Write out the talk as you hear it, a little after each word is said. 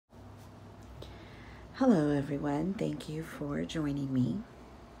Hello everyone, thank you for joining me.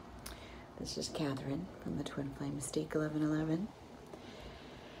 This is Catherine from the Twinflames Mystique 1111.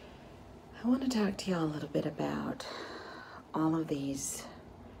 I want to talk to y'all a little bit about all of these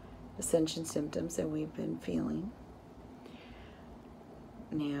ascension symptoms that we've been feeling.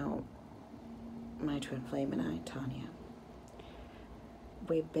 Now, my twin flame and I, Tanya,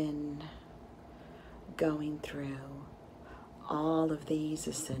 we've been going through all of these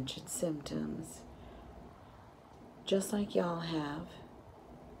ascension symptoms just like y'all have.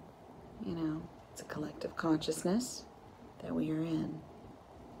 You know, it's a collective consciousness that we are in.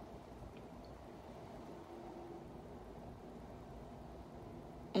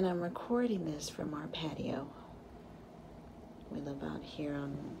 And I'm recording this from our patio. We live out here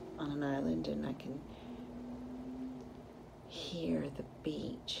on an island, and I can hear the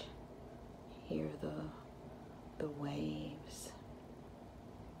beach, hear the waves.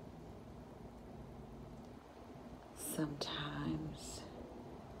 Sometimes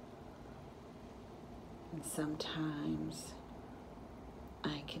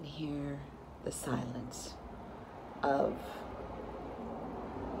I can hear the silence of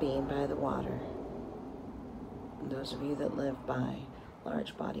being by the water. And those of you that live by a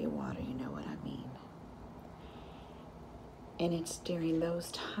large body of water, you know what I mean. And it's during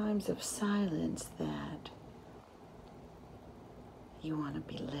those times of silence that you want to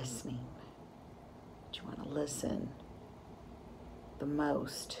be listening. You want to listen the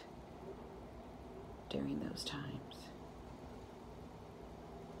most during those times.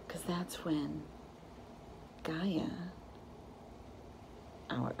 Because that's when Gaia,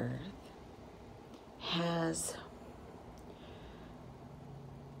 our Earth, has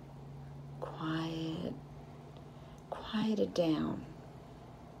quieted down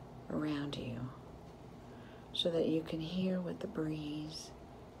around you so that you can hear what the breeze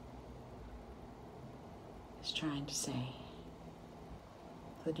is trying to say,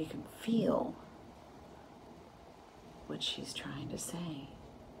 so that you can feel what she's trying to say.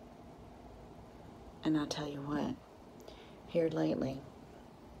 And I'll tell you what, here lately,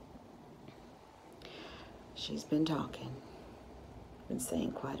 she's been talking, been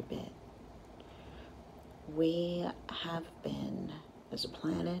saying quite a bit. We have been, as a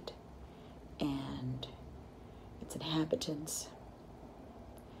planet and its inhabitants,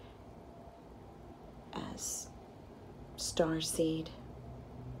 as starseed,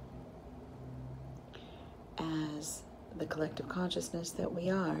 as the collective consciousness that we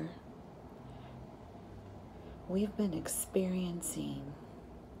are, we've been experiencing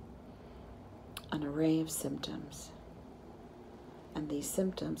an array of symptoms. And these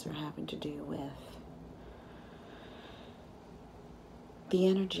symptoms are having to do with the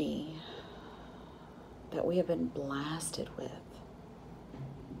energy that we have been blasted with.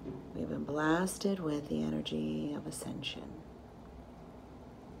 We've been blasted with the energy of ascension.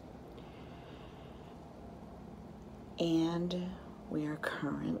 And we are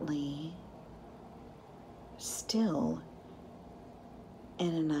currently still in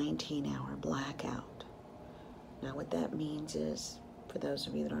a 19-hour blackout. Now what that means is, for those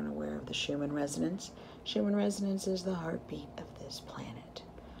of you that aren't aware of the Schumann Resonance, Schumann Resonance is the heartbeat of this planet,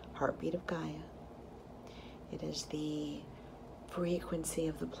 heartbeat of Gaia. It is the frequency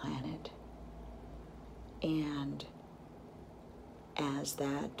of the planet, and as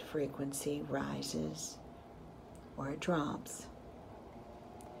that frequency rises or it drops,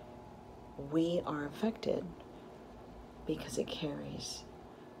 we are affected because it carries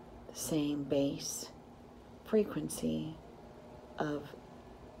the same base frequency of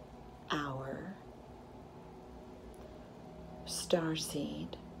our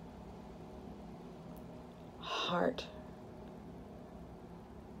starseed heart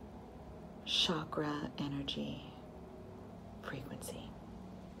chakra energy frequency.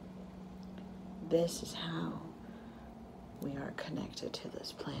 This is how we are connected to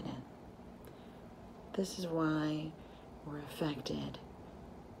this planet. This is why we're affected,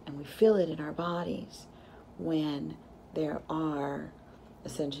 and we feel it in our bodies when there are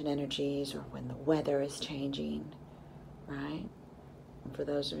ascension energies or when the weather is changing, right? And for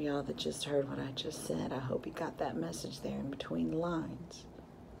those of y'all that just heard what I just said, I hope you got that message there in between the lines.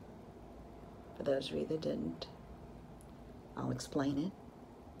 For those of you that didn't, I'll explain it.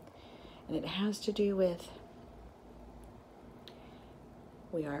 And it has to do with,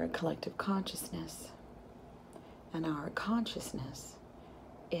 we are a collective consciousness, and our consciousness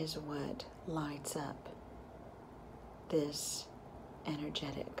is what lights up this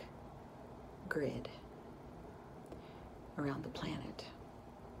energetic grid around the planet.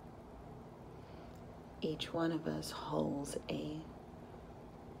 Each one of us holds a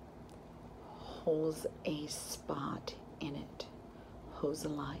holds a spot in it, holds a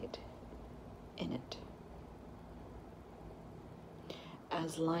light in it.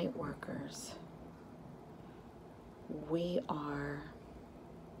 As light workers, we are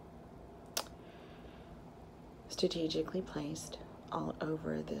strategically placed all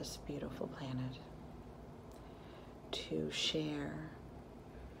over this beautiful planet to share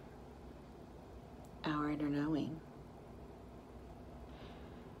our inner knowing.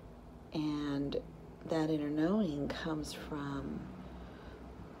 And that inner knowing comes from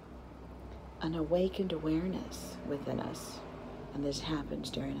an awakened awareness within us. And this happens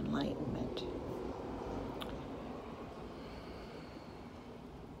during enlightenment.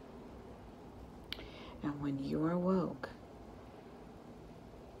 And when you are woke,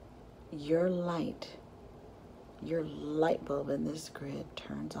 your light bulb in this grid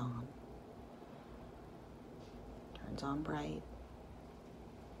turns on bright.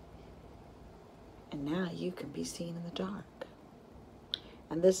 And now you can be seen in the dark.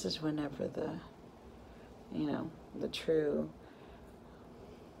 And this is whenever the true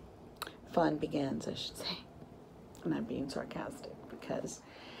fun begins, I should say. I'm not being sarcastic, because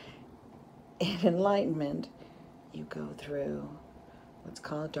in enlightenment, you go through what's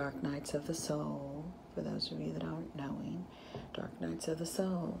called dark nights of the soul. For those of you that aren't knowing, dark nights of the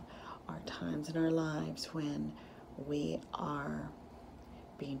soul are times in our lives when we are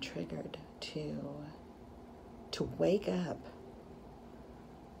being triggered to wake up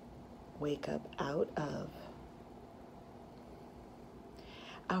out of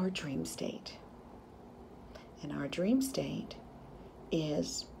our dream state. And our dream state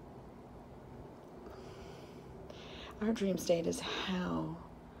is how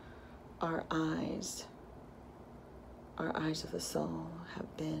our eyes of the soul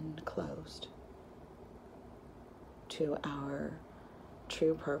have been closed to our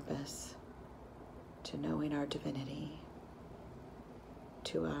true purpose, to knowing our divinity,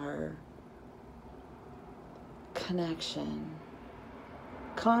 to our connection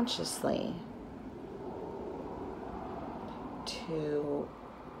consciously to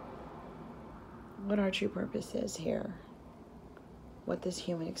what our true purpose is here, what this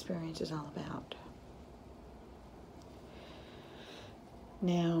human experience is all about.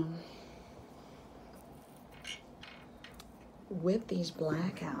 Now, with these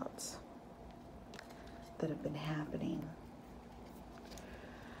blackouts that have been happening,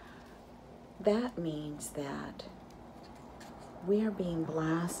 that means that we are being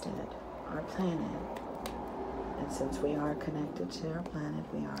blasted, our planet, and since we are connected to our planet,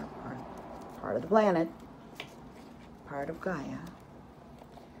 we are part of the planet, part of Gaia.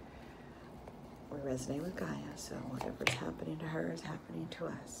 We resonate with Gaia, so whatever's happening to her is happening to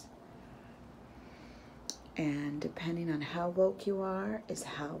us. And depending on how woke you are is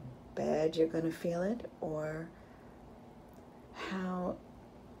how bad you're going to feel it, or how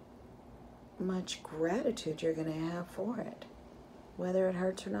much gratitude you're going to have for it, whether it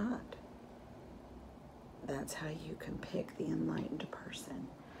hurts or not. That's how you can pick the enlightened person.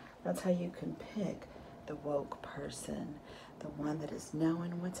 That's how you can pick the woke person, the one that is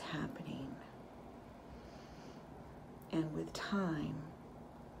knowing what's happening. And with time,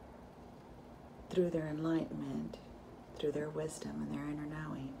 through their enlightenment, through their wisdom and their inner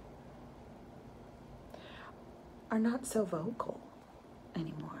knowing, are not so vocal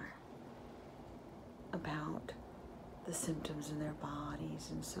anymore about the symptoms in their bodies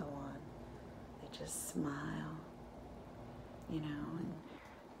and so on. They just smile,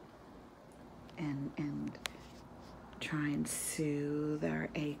 and try and soothe our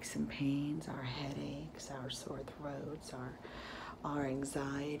aches and pains, our headaches, our sore throats, our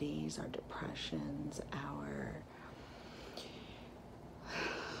anxieties, our depressions, our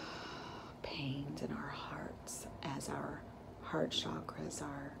pains in our hearts, as our heart chakras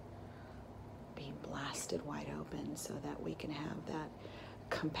are being blasted wide open, so that we can have that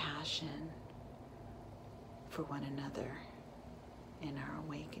compassion for one another in our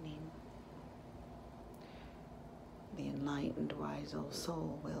awakening. The enlightened, wise old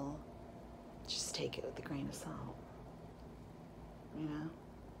soul will just take it with a grain of salt.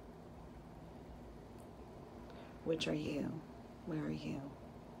 Which are you? Where are you?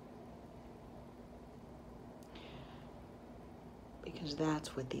 Because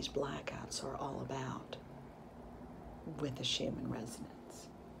that's what these blackouts are all about with the Schumann Resonance.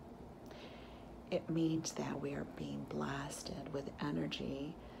 It means that we are being blasted with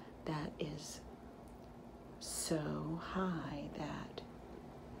energy that is so high that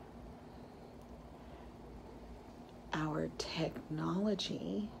our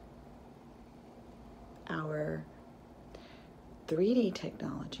technology, our 3D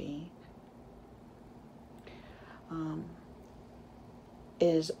technology,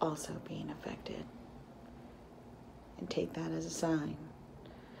 is also being affected. And take that as a sign.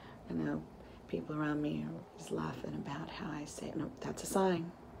 I know people around me are always laughing about how I say, no, that's a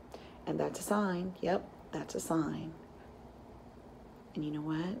sign. And that's a sign. Yep, that's a sign. And you know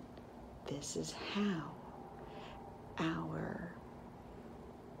what? This is how our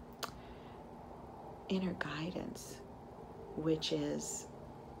inner guidance, which is,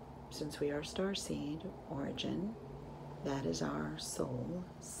 since we are starseed origin, that is our soul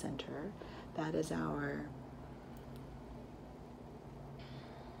center, that's our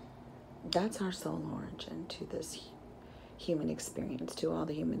soul origin to this human experience, to all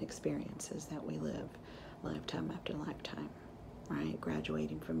the human experiences that we live, lifetime after lifetime, right?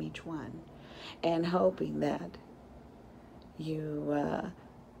 Graduating from each one and hoping that you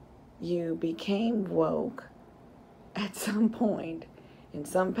became woke at some point in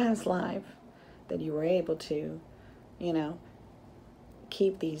some past life, that you were able to,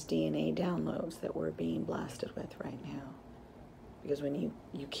 keep these DNA downloads that we're being blasted with right now. Because when you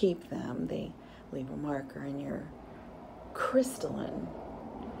keep them, they leave a marker in your crystalline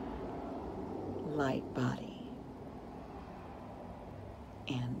light body.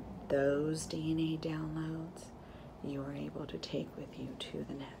 And those DNA downloads you are able to take with you to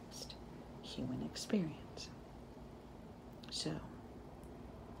the next human experience. So,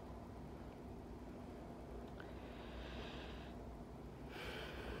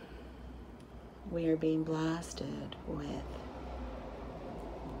 we are being blasted with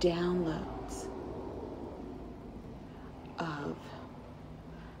downloads of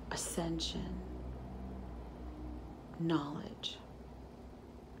ascension knowledge.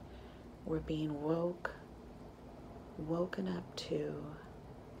 We're being woken up to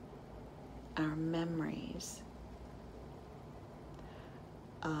our memories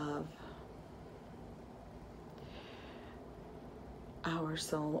of our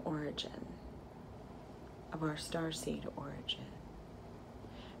soul origin, of our starseed origin,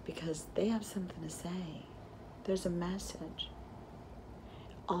 because they have something to say. There's a message.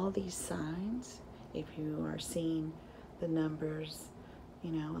 All these signs, if you are seeing the numbers,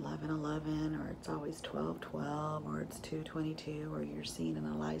 1111, or it's always 1212, or it's 222, or you're seeing in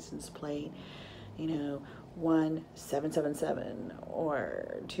a license plate, 1777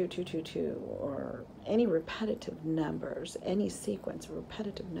 or 2222, or any repetitive numbers, any sequence of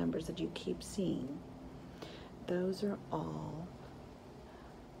repetitive numbers that you keep seeing, those are all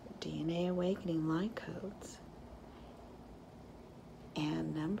DNA awakening light codes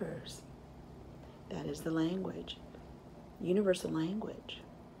and numbers. That is the language, universal language,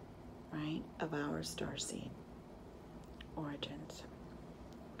 right, of our starseed origins.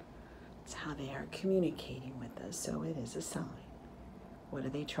 It's how they are communicating with us, so it is a sign. What are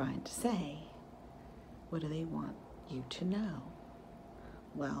they trying to say? What do they want you to know?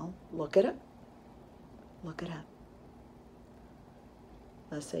 Well, look it up. Look it up.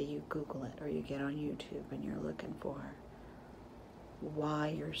 Let's say you Google it, or you get on YouTube and you're looking for why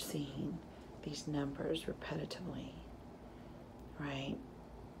you're seeing these numbers repetitively, right?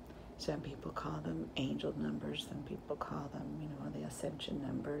 Some people call them angel numbers. Some people call them, the ascension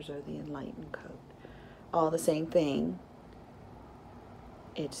numbers or the enlightened code. All the same thing.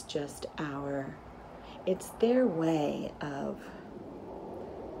 It's just it's their way of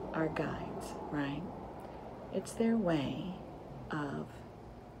our guides, right? It's their way of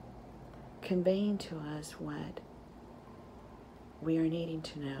conveying to us what we are needing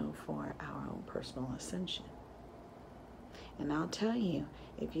to know for our own personal ascension. And I'll tell you,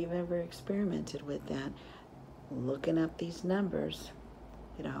 if you've ever experimented with that, looking up these numbers,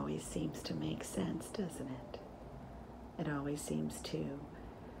 it always seems to make sense, doesn't it? It always seems to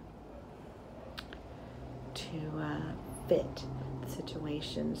fit the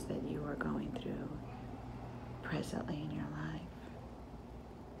situations that you are going through presently in your life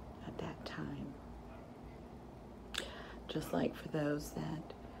at that time. Just like for those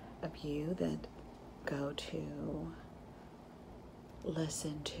of you that go to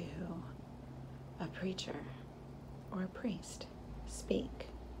listen to a preacher or a priest speak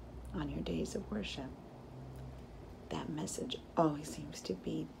on your days of worship, that message always seems to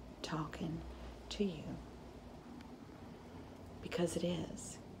be talking to you, because it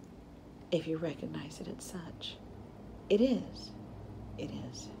is, if you recognize it as such. It is.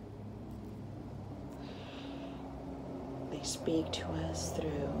 They speak to us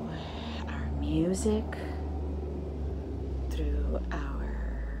through our music, through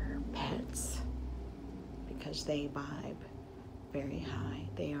our pets, because they vibe very high.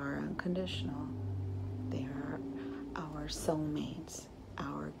 They are unconditional. They are our soulmates,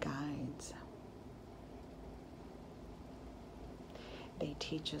 our guides. They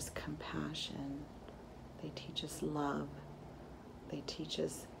teach us compassion. They teach us love. They teach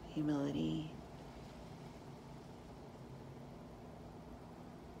us humility.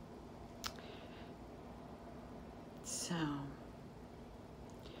 So,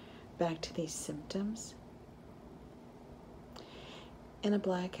 back to these symptoms. In a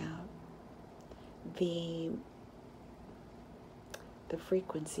blackout, the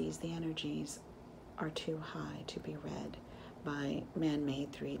frequencies, the energies are too high to be read by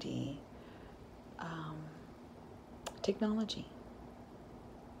man-made 3D technology.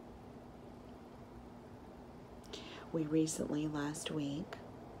 We recently, last week,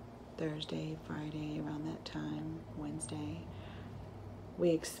 Thursday, Friday, around that time, Wednesday, we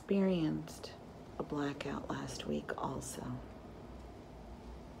experienced a blackout last week also.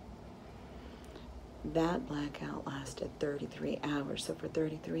 That blackout lasted 33 hours. So for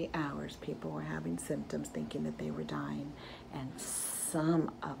 33 hours, people were having symptoms, thinking that they were dying. And some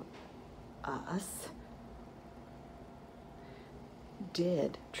of us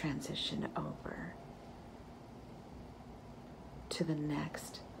did transition over to the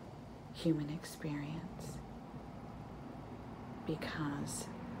next human experience, because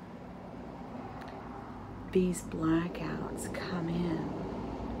these blackouts come in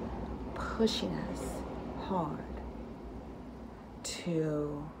pushing us hard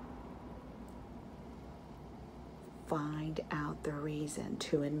to find out the reason,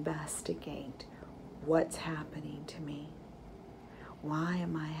 to investigate what's happening to me. Why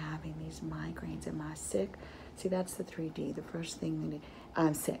am I having these migraines? Am I sick? See, that's the 3D. The first thing,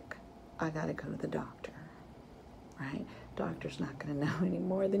 I'm sick. I gotta go to the doctor, right? Doctor's not gonna know any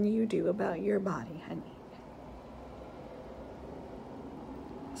more than you do about your body, honey.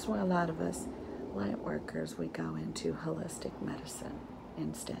 That's why a lot of us light workers, we go into holistic medicine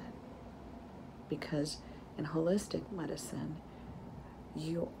instead. Because in holistic medicine,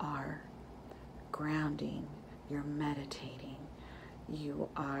 you are grounding, you're meditating, you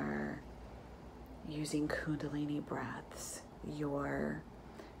are using Kundalini breaths, you're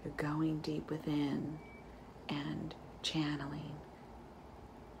going deep within and channeling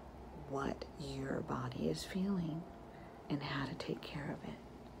what your body is feeling and how to take care of it.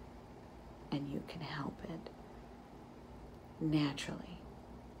 And you can help it naturally.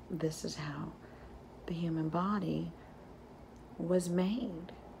 This is how the human body was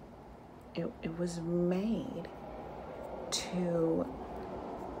made. It was made to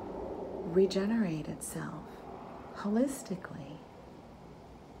regenerate itself holistically.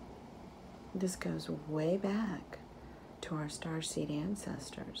 This goes way back to our starseed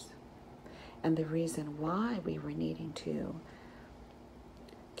ancestors. And the reason why we were needing to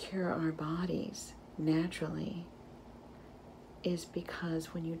cure our bodies naturally is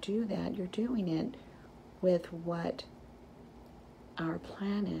because when you do that, you're doing it with what our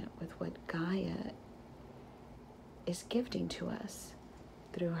planet, with what Gaia is gifting to us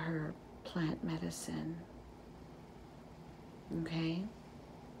through her plant medicine. Okay?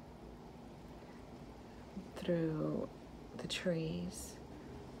 Through the trees,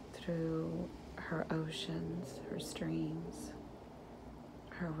 through her oceans, her streams,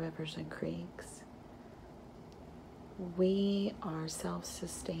 her rivers and creeks. We are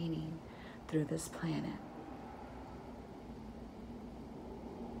self-sustaining through this planet.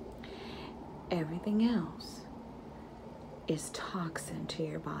 Everything else is toxin to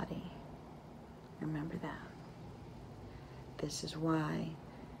your body. Remember that. This is why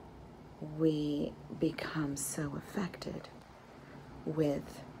we become so affected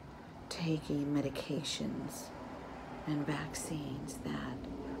with taking medications and vaccines that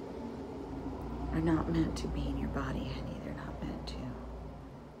are not meant to be in your body, honey. They're not meant to.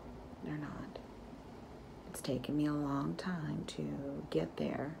 They're not. It's taken me a long time to get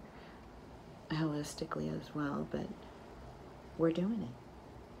there holistically as well, but we're doing it.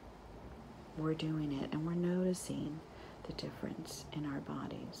 We're doing it, and we're noticing the difference in our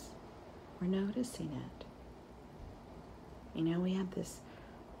bodies. We're noticing it. You know, we have this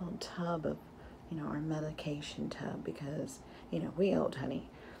little tub of, our medication tub because, we old, honey.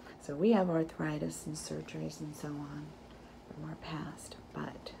 So we have arthritis and surgeries and so on from our past.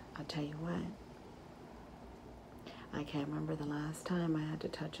 But I'll tell you what, I can't remember the last time I had to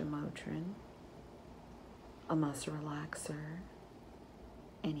touch a Motrin, a muscle relaxer,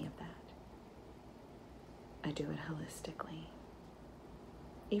 any of that. I do it holistically.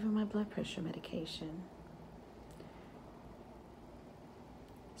 Even my blood pressure medication.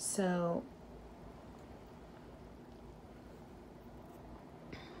 So,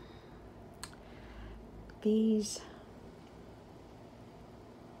 these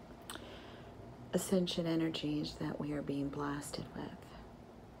ascension energies that we are being blasted with,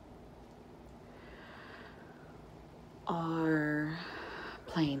 are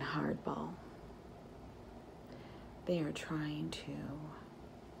playing hardball. They are trying to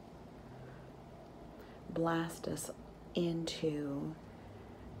blast us into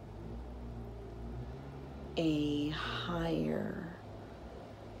a higher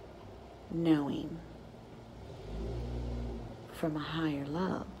knowing from a higher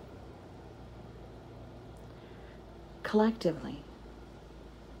love. Collectively,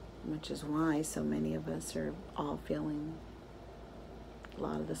 which is why so many of us are all feeling a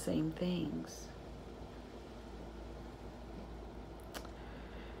lot of the same things.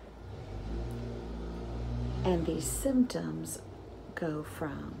 And these symptoms go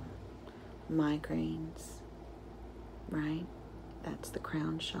from migraines, right? That's the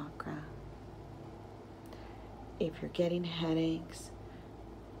crown chakra. If you're getting headaches,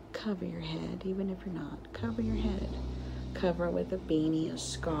 cover your head. Even if you're not, cover your head. Cover it with a beanie, a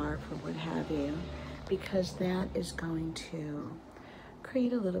scarf, or what have you, because that is going to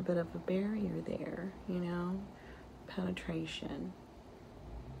create a little bit of a barrier there, you know, penetration.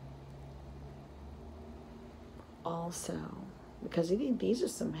 Also, because these are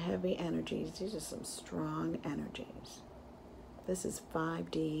some heavy energies, these are some strong energies. This is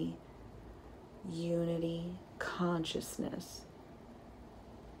 5D unity, consciousness,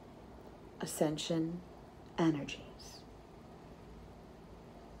 ascension energies.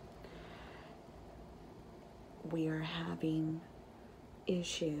 We are having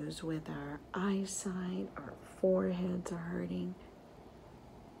issues with our eyesight, our foreheads are hurting,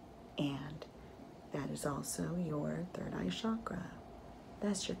 and that is also your third eye chakra.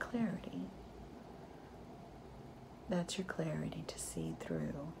 That's your clarity. That's your clarity to see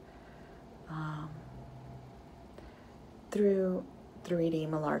through 3D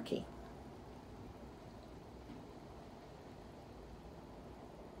malarkey.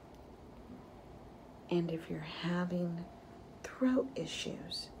 And if you're having throat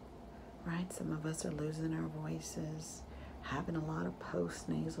issues, right? Some of us are losing our voices, having a lot of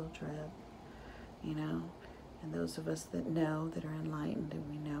post-nasal drip, you know, and those of us that know, that are enlightened, and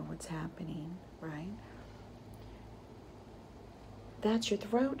we know what's happening, right? That's your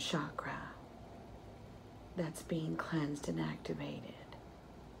throat chakra that's being cleansed and activated,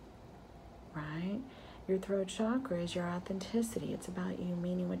 right? Your throat chakra is your authenticity. It's about you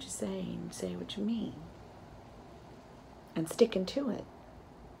meaning what you say and say what you mean and sticking to it.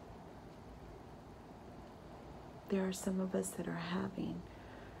 There are some of us that are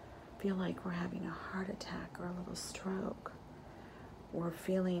feel like we're having a heart attack or a little stroke. We're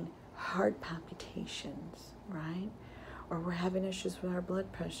feeling heart palpitations, right? Or we're having issues with our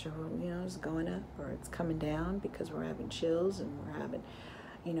blood pressure, you know, it's going up or it's coming down because we're having chills and we're having,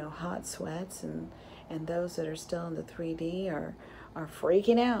 you know, hot sweats, and those that are still in the 3D are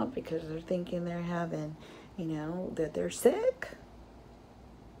freaking out because they're thinking they're having, you know, that they're sick.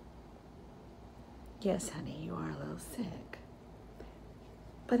 Yes, honey, you are a little sick.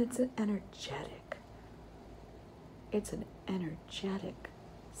 But it's an energetic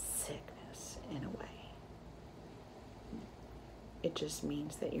sickness in a way. It just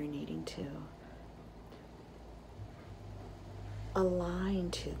means that you're needing to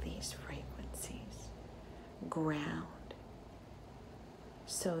align to these frequencies, ground,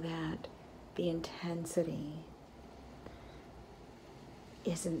 so that the intensity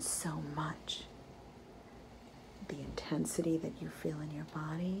isn't so much. The intensity that you feel in your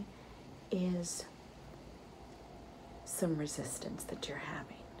body is some resistance that you're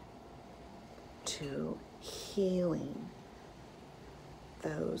having to healing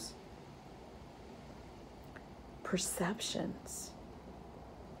those perceptions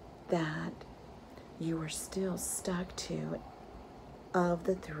that you are still stuck to of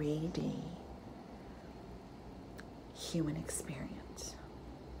the 3D human experience.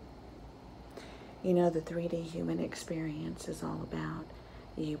 You know, the 3D human experience is all about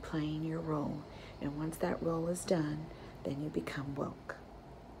you playing your role. And once that role is done, then you become woke.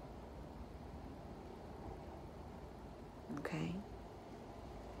 Okay?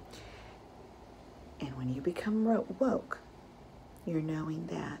 And when you become woke, you're knowing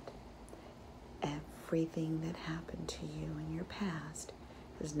that everything that happened to you in your past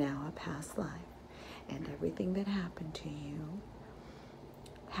is now a past life. And everything that happened to you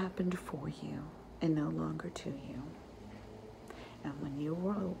happened for you and no longer to you. And when you're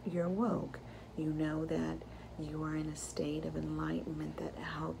woke, you know that you are in a state of enlightenment that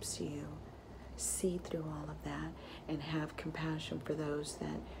helps you see through all of that and have compassion for those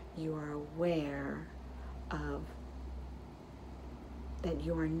that you are aware of, that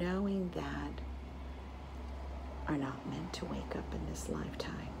you are knowing that are not meant to wake up in this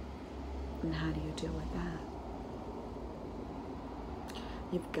lifetime. And how do you deal with that?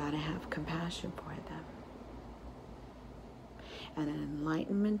 you've got to have compassion for them. And in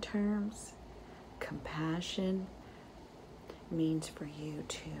enlightenment terms, compassion means for you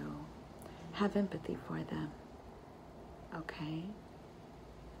to have empathy for them, okay?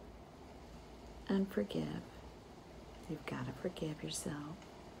 And forgive. You've got to forgive yourself,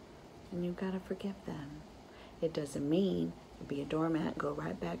 and you've got to forgive them. It doesn't mean be a doormat, go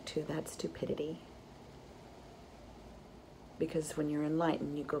right back to that stupidity. Because when you're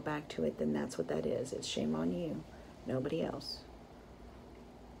enlightened, you go back to it, then that's what that is. It's shame on you, nobody else.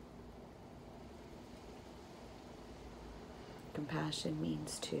 Compassion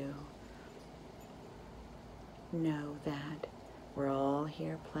means to know that we're all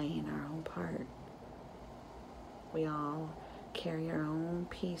here playing our own part. We all carry our own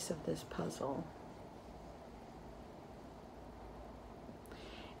piece of this puzzle.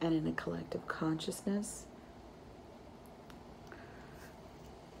 And in a collective consciousness,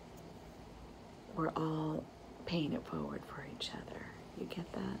 we're all paying it forward for each other. You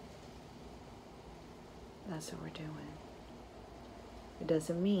get that? That's what we're doing. It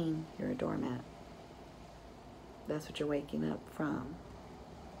doesn't mean you're a doormat. That's what you're waking up from.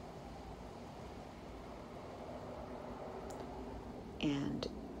 And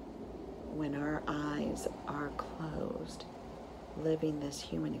when our eyes are closed, living this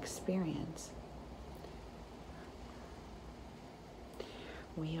human experience,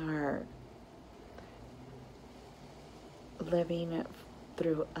 we are living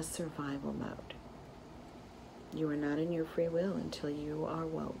through a survival mode. You are not in your free will until you are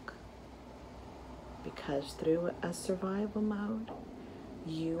woke. Because through a survival mode,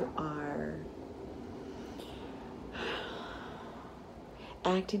 you are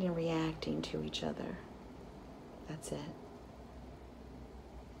acting and reacting to each other. That's it.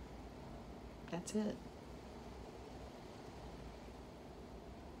 That's it.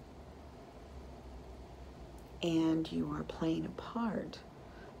 And you are playing a part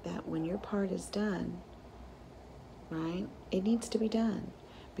that when your part is done, right, it needs to be done,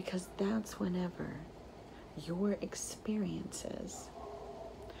 because that's whenever your experiences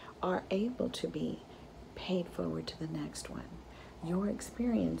are able to be paid forward to the next one. Your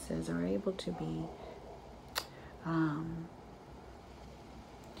experiences are able to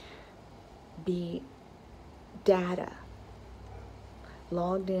be data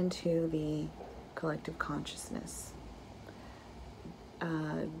logged into the collective consciousness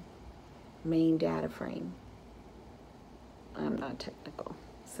main data frame. I'm not technical,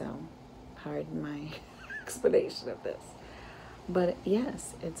 so pardon my explanation of this. But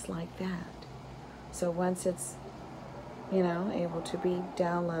yes, it's like that. So once it's, able to be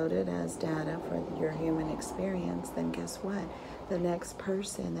downloaded as data for your human experience, then guess what? The next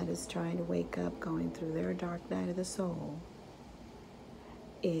person that is trying to wake up, going through their dark night of the soul,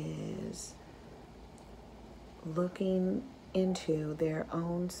 is looking into their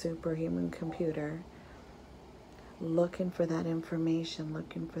own superhuman computer, looking for that information,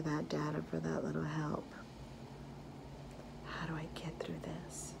 looking for that data, for that little help. How do I get through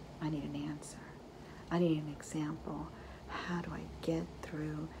this? I need an answer. I need an example. How do I get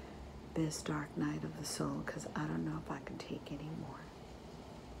through this dark night of the soul? Because I don't know if I can take anymore.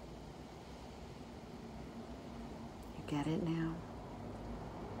 You get it now?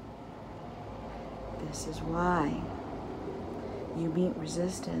 This is why you meet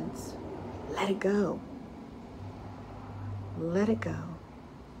resistance. Let it go. Let it go.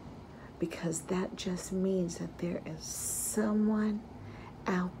 Because that just means that there is someone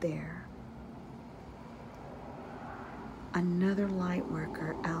out there, another light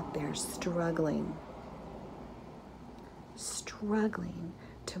worker out there struggling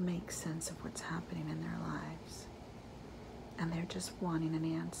to make sense of what's happening in their lives. And they're just wanting an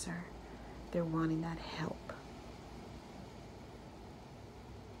answer. They're wanting that help.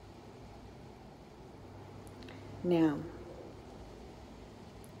 Now,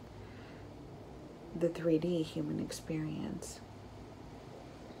 the 3D human experience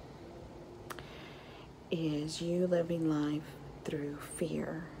is you living life through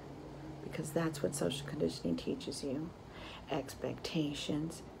fear, because that's what social conditioning teaches you.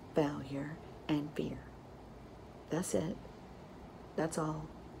 Expectations, failure, and fear. That's it. That's all.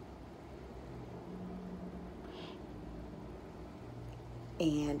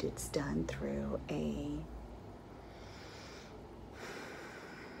 And it's done through a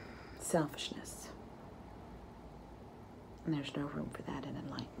selfishness. And there's no room for that in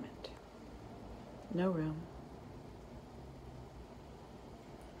enlightenment. No room.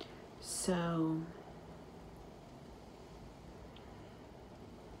 So,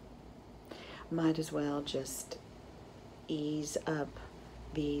 might as well just ease up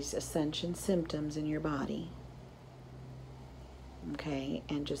these ascension symptoms in your body, okay,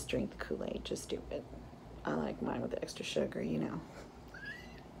 and just drink the Kool-Aid. Just do it. I like mine with extra sugar, you know.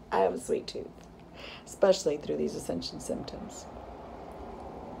 I have a sweet tooth, especially through these ascension symptoms.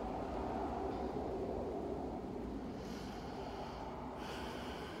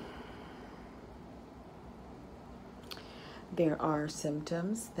 There are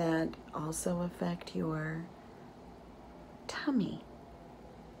symptoms that also affect your tummy,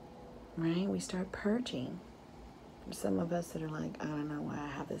 right? We start purging. There's some of us that are like, I don't know why I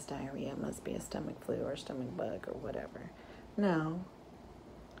have this diarrhea. It must be a stomach flu or a stomach bug or whatever. No.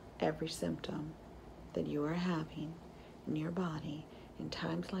 Every symptom that you are having in your body in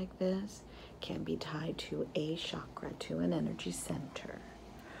times like this can be tied to a chakra, to an energy center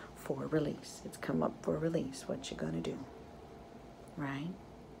for release. It's come up for release. What you gonna do? Right?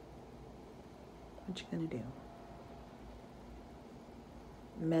 What you gonna do?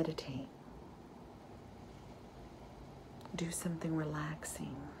 Meditate. Do something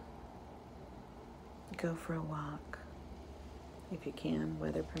relaxing. Go for a walk, if you can,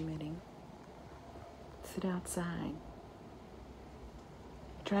 weather permitting. Sit outside.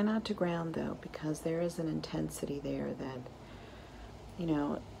 Try not to ground, though, because there is an intensity there that, you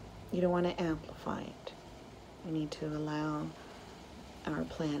know, you don't want to amplify it. We need to allow our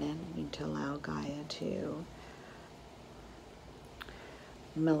planet, we need to allow Gaia to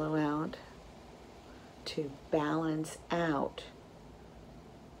mellow out, to balance out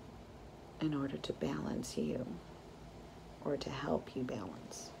in order to balance you, or to help you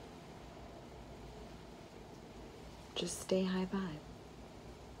balance. Just stay high vibe.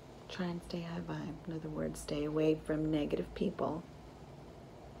 Try and stay high vibe. In other words, stay away from negative people.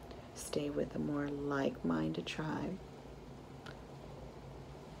 Stay with a more like-minded tribe.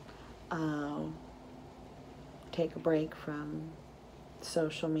 Take a break from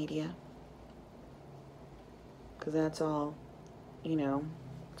social media, because that's all, you know,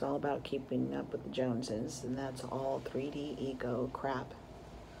 it's all about keeping up with the Joneses, and that's all 3D ego crap.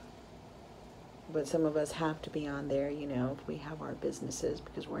 But some of us have to be on there, you know, if we have our businesses,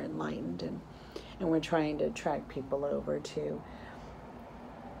 because we're enlightened, and we're trying to attract people over to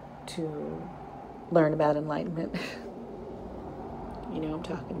learn about enlightenment. You know what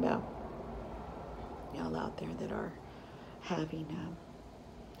I'm talking about. Y'all out there that are having,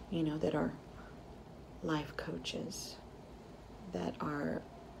 you know, that are life coaches, that are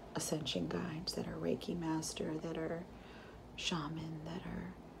ascension guides, that are Reiki master, that are shaman, that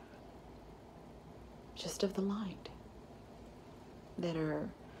are just of the light, that are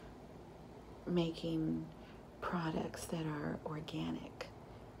making products that are organic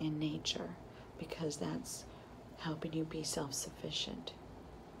in nature, because that's helping you be self-sufficient.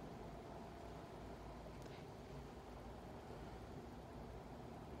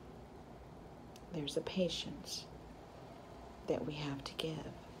 There's a patience that we have to give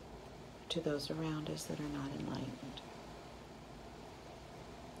to those around us that are not enlightened.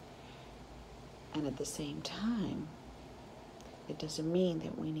 And at the same time, it doesn't mean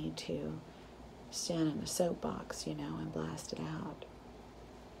that we need to stand in a soapbox, you know, and blast it out.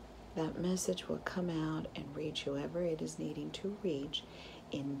 That message will come out and reach whoever it is needing to reach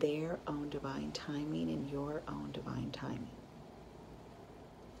in their own divine timing, in your own divine timing.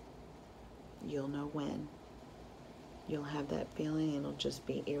 You'll know when. You'll have that feeling, and it'll just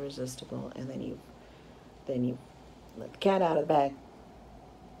be irresistible, and then you let the cat out of the bag.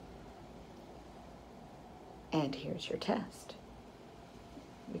 And here's your test.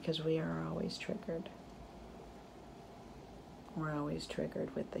 Because we are always triggered. We're always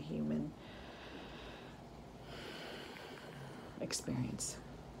triggered with the human experience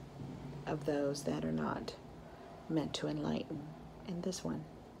of those that are not meant to enlighten in this one,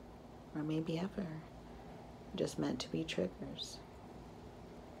 or maybe ever, just meant to be triggers.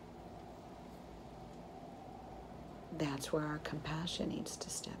 That's where our compassion needs to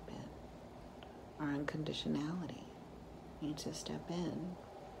step in. Our unconditionality needs to step in.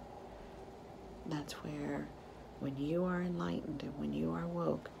 That's where, when you are enlightened and when you are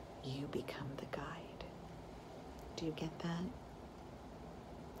woke, you become the guide. Do you get that?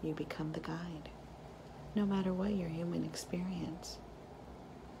 You become the guide, no matter what your human experience.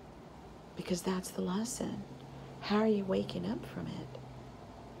 Because that's the lesson. How are you waking up from it?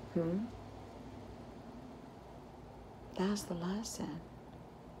 That's the lesson,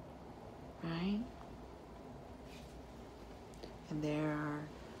 right? And there are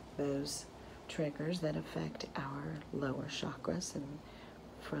those triggers that affect our lower chakras, and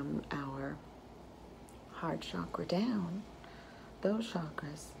from our heart chakra down, those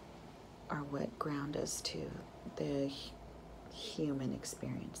chakras are what ground us to the human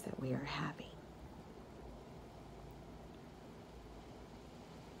experience that we are having.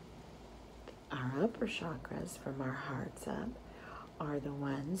 Our upper chakras from our hearts up are the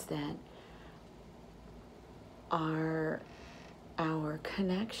ones that are our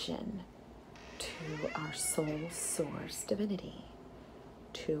connection to our soul source divinity,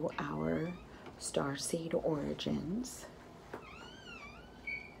 to our starseed origins,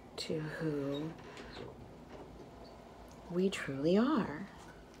 to who we truly are,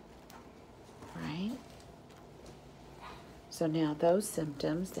 right? So now those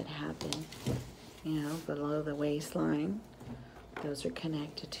symptoms that happen, below the waistline, those are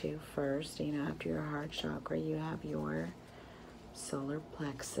connected to first, after your heart chakra, you have your solar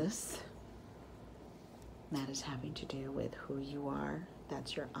plexus. That is having to do with who you are.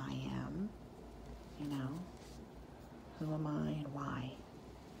 That's your I am, who am I and why?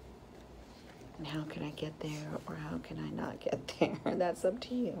 And how can I get there or how can I not get there? That's up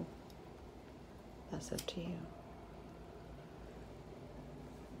to you. That's up to you.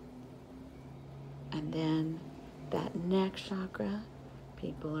 And then that neck chakra,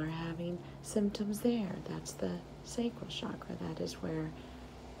 people are having symptoms there. That's the sacral chakra. That is where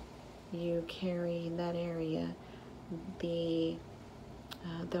you carry in that area the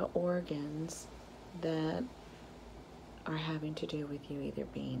organs that are having to do with you either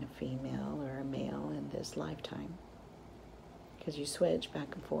being a female or a male in this lifetime, because you switch back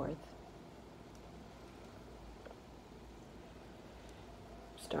and forth.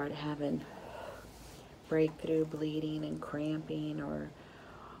 Start having breakthrough bleeding and cramping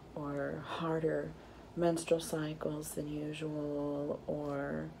or harder menstrual cycles than usual,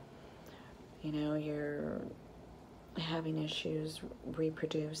 or you're having issues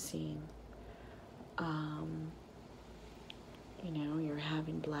reproducing, you're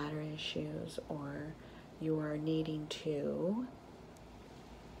having bladder issues, or you are needing to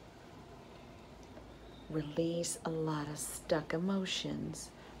release a lot of stuck emotions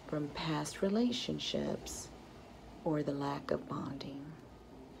from past relationships or the lack of bonding.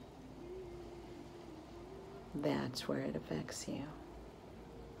 That's where it affects you.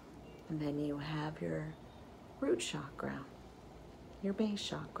 And then you have your root chakra, your base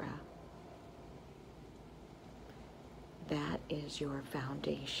chakra. That is your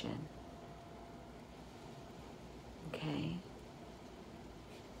foundation. Okay?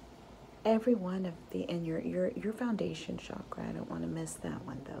 Every one of and your foundation chakra, I don't want to miss that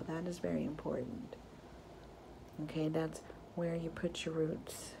one though. That is very important. Okay, that's where you put your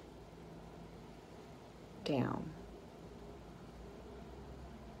roots down.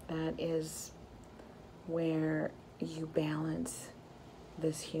 That is where you balance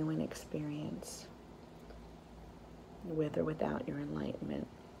this human experience with or without your enlightenment.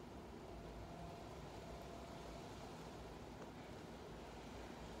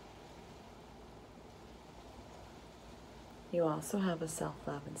 You also have a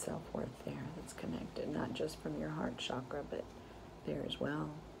self-love and self-worth there that's connected, not just from your heart chakra, but there as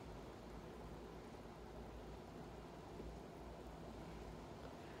well.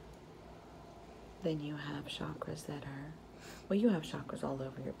 Then you have chakras that are, you have chakras all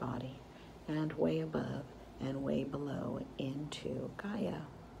over your body, and way above and way below into Gaia.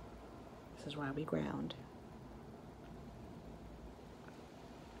 This is why we ground.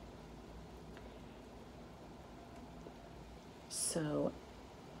 So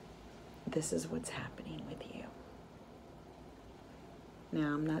this is what's happening with you.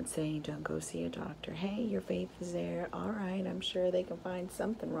 Now, I'm not saying don't go see a doctor. Hey, your faith is there. All right, I'm sure they can find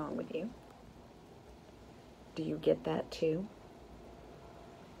something wrong with you. Do you get that too?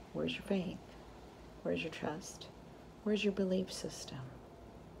 Where's your faith? Where's your trust? Where's your belief system?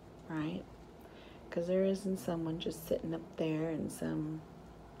 Right? Because there isn't someone just sitting up there in some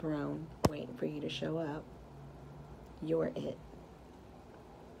throne waiting for you to show up. You're it.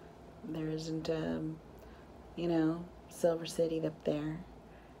 There isn't, Silver City up there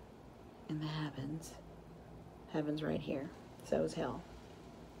in the heavens. Heaven's right here. So is hell.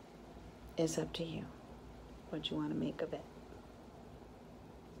 It's up to you what you want to make of it.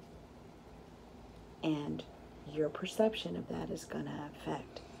 And your perception of that is going to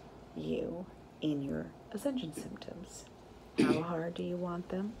affect you in your ascension symptoms. How hard do you want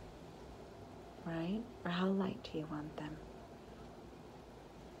them? Right? Or how light do you want them?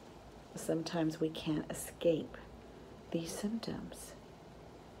 Sometimes we can't escape these symptoms.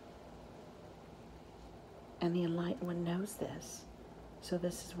 And the enlightened one knows this. So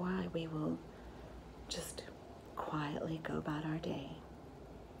this is why we will just quietly go about our day.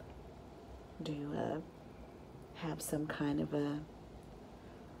 Have some kind of a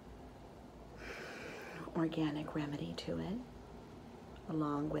organic remedy to it.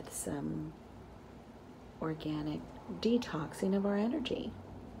 along with some organic detoxing of our energy,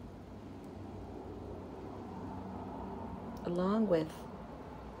 along with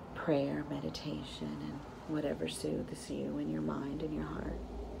prayer, meditation, and whatever soothes you in your mind and your heart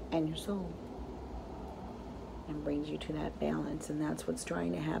and your soul and brings you to that balance. And that's what's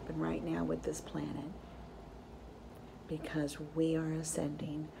trying to happen right now with this planet, because we are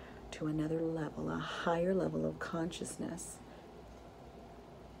ascending to another level, a higher level of consciousness.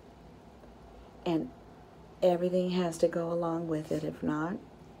 And everything has to go along with it. If not,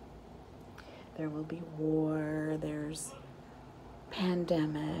 there will be war, there's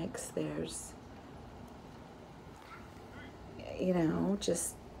pandemics, there's,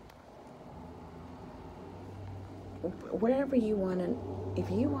 just wherever you want to, if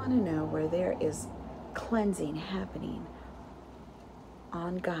you want to know where there is cleansing happening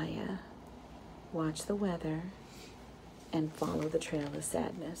on Gaia, watch the weather and follow the trail of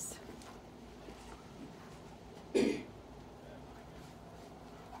sadness.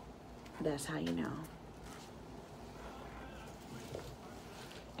 That's how you know.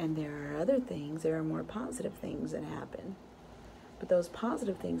 And there are other things, there are more positive things that happen. But those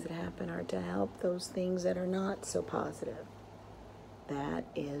positive things that happen are to help those things that are not so positive. That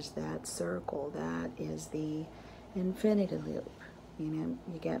is that circle. That is the infinity loop. You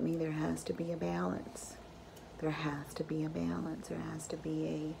get me? There has to be a balance. There has to be a balance. There has to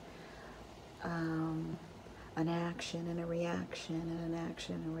be an action and a reaction and an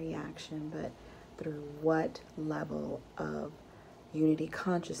action and a reaction. But through what level of unity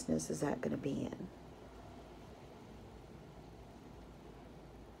consciousness is that going to be in?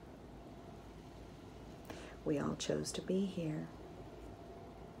 We all chose to be here.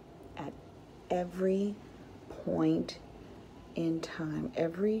 At every point in time,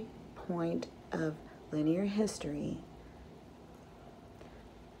 every point of linear history,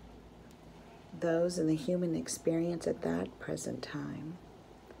 those in the human experience at that present time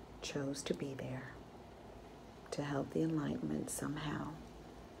chose to be there to help the enlightenment somehow,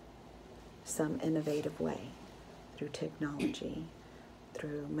 some innovative way, through technology,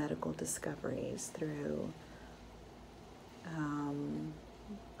 through medical discoveries, through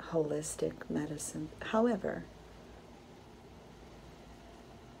holistic medicine, however.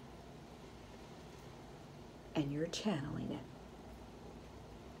 And you're channeling it.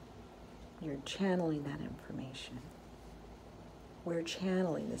 You're channeling that information. We're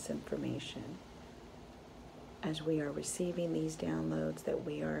channeling this information as we are receiving these downloads that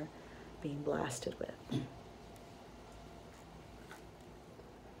we are being blasted with.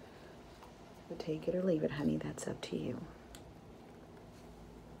 So take it or leave it, honey. That's up to you.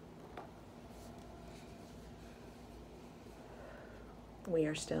 We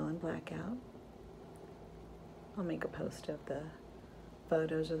are still in blackout. I'll make a post of the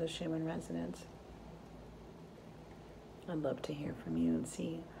photos of the Schumann Resonance. I'd love to hear from you and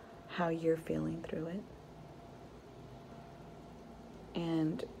see how you're feeling through it.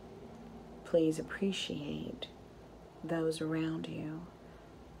 And please appreciate those around you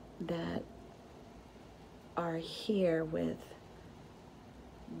that are here with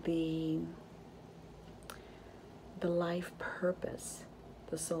the life purpose,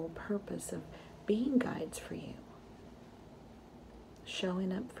 the sole purpose of being guides for you,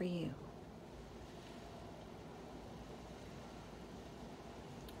 showing up for you.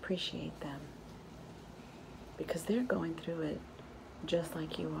 Appreciate them, because they're going through it just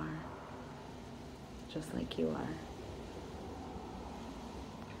like you are. Just like you are.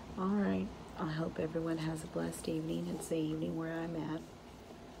 All right. I hope everyone has a blessed evening. It's the evening where I'm at.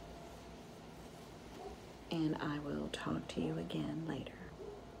 And I will talk to you again later.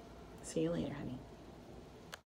 See you later, honey.